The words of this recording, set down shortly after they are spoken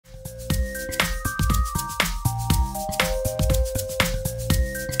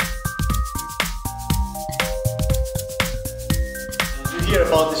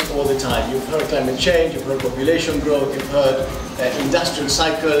all the time. You've heard climate change, you've heard population growth, you've heard industrial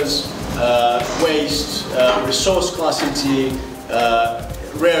cycles, waste, resource scarcity,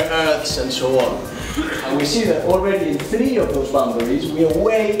 rare earths, and so on. And we see that already in 3 of those boundaries, we are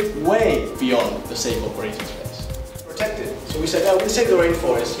way beyond the safe operating space. Protected. So we said, we'll save the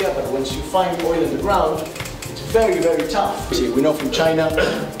rainforest, yeah, but once you find oil in the ground, it's very tough. See, we know from China,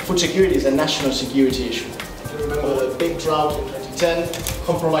 food security is a national security issue. You remember the big drought in 2010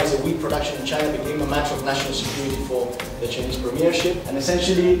 compromised the wheat production in China, became a matter of national security for the Chinese premiership. And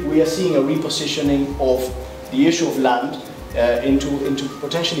essentially, we are seeing a repositioning of the issue of land into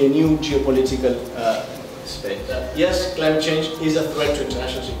potentially a new geopolitical space. Yes, climate change is a threat to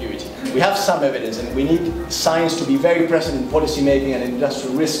international security. We have some evidence, and we need science to be very present in policy making and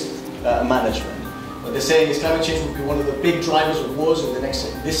industrial risk management. What they're saying is climate change will be one of the big drivers of wars in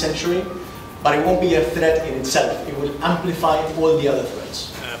this century, but it won't be a threat in itself. It will amplify all the other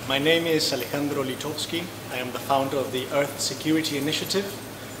threats. My name is Alejandro Litovsky. I am the founder of the Earth Security Initiative.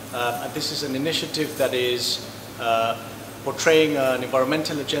 And this is an initiative that is portraying an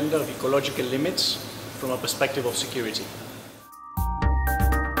environmental agenda of ecological limits from a perspective of security.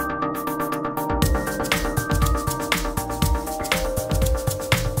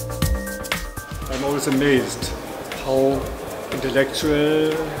 I'm always amazed how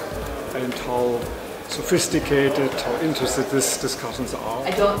intellectual and how sophisticated, how interested these discussions are.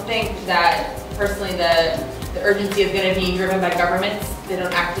 I don't think that, personally, the urgency is going to be driven by governments. They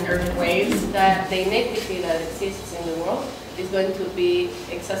don't act in urgent ways. That the inequity that exists in the world is going to be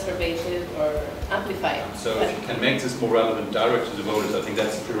exacerbated or amplified. So if you can make this more relevant direct to the voters, I think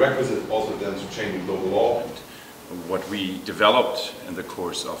that's a prerequisite also then to changing global law. What we developed in the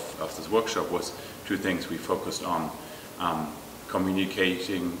course of this workshop was 2 things. We focused on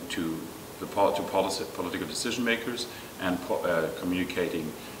communicating to political decision makers and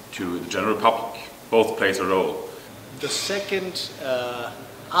communicating to the general public. Both plays a role. The second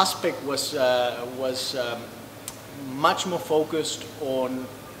aspect was much more focused on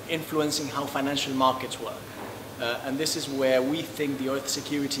influencing how financial markets work. And this is where we think the Earth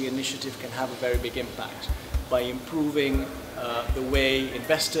Security Initiative can have a very big impact by improving the way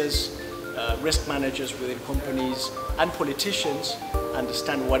investors, risk managers within companies and politicians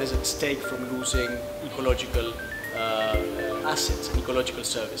understand what is at stake from losing ecological assets and ecological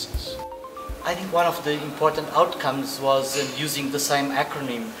services. I think one of the important outcomes was using the same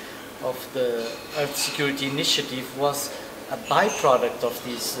acronym of the Earth Security Initiative was a byproduct of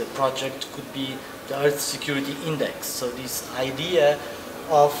this project could be the Earth Security Index. So this idea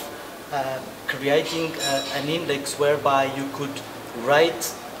of creating an index whereby you could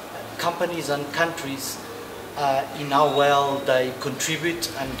rate companies and countries in how well they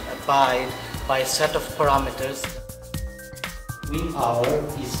contribute and abide by a set of parameters. Wind power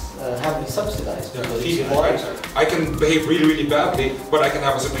is heavily subsidized. I can behave really badly, but I can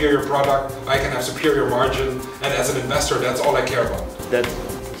have a superior product, I can have superior margin, and as an investor, that's all I care about. That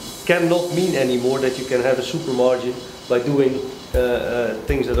cannot mean anymore that you can have a super margin by doing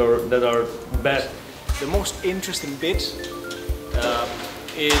things that are bad. The most interesting bit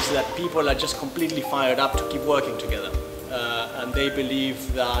is that people are just completely fired up to keep working together, and they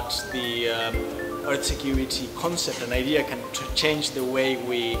believe that the Earth security concept and idea can change the way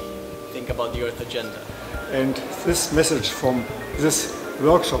we think about the Earth agenda. And this message from this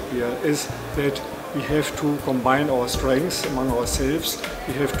workshop here is that we have to combine our strengths among ourselves.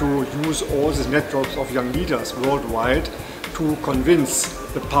 We have to use all these networks of young leaders worldwide to convince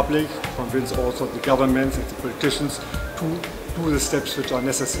the public, convince also the governments and the politicians to do the steps which are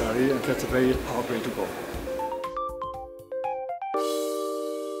necessary, and that's a very hard way to go.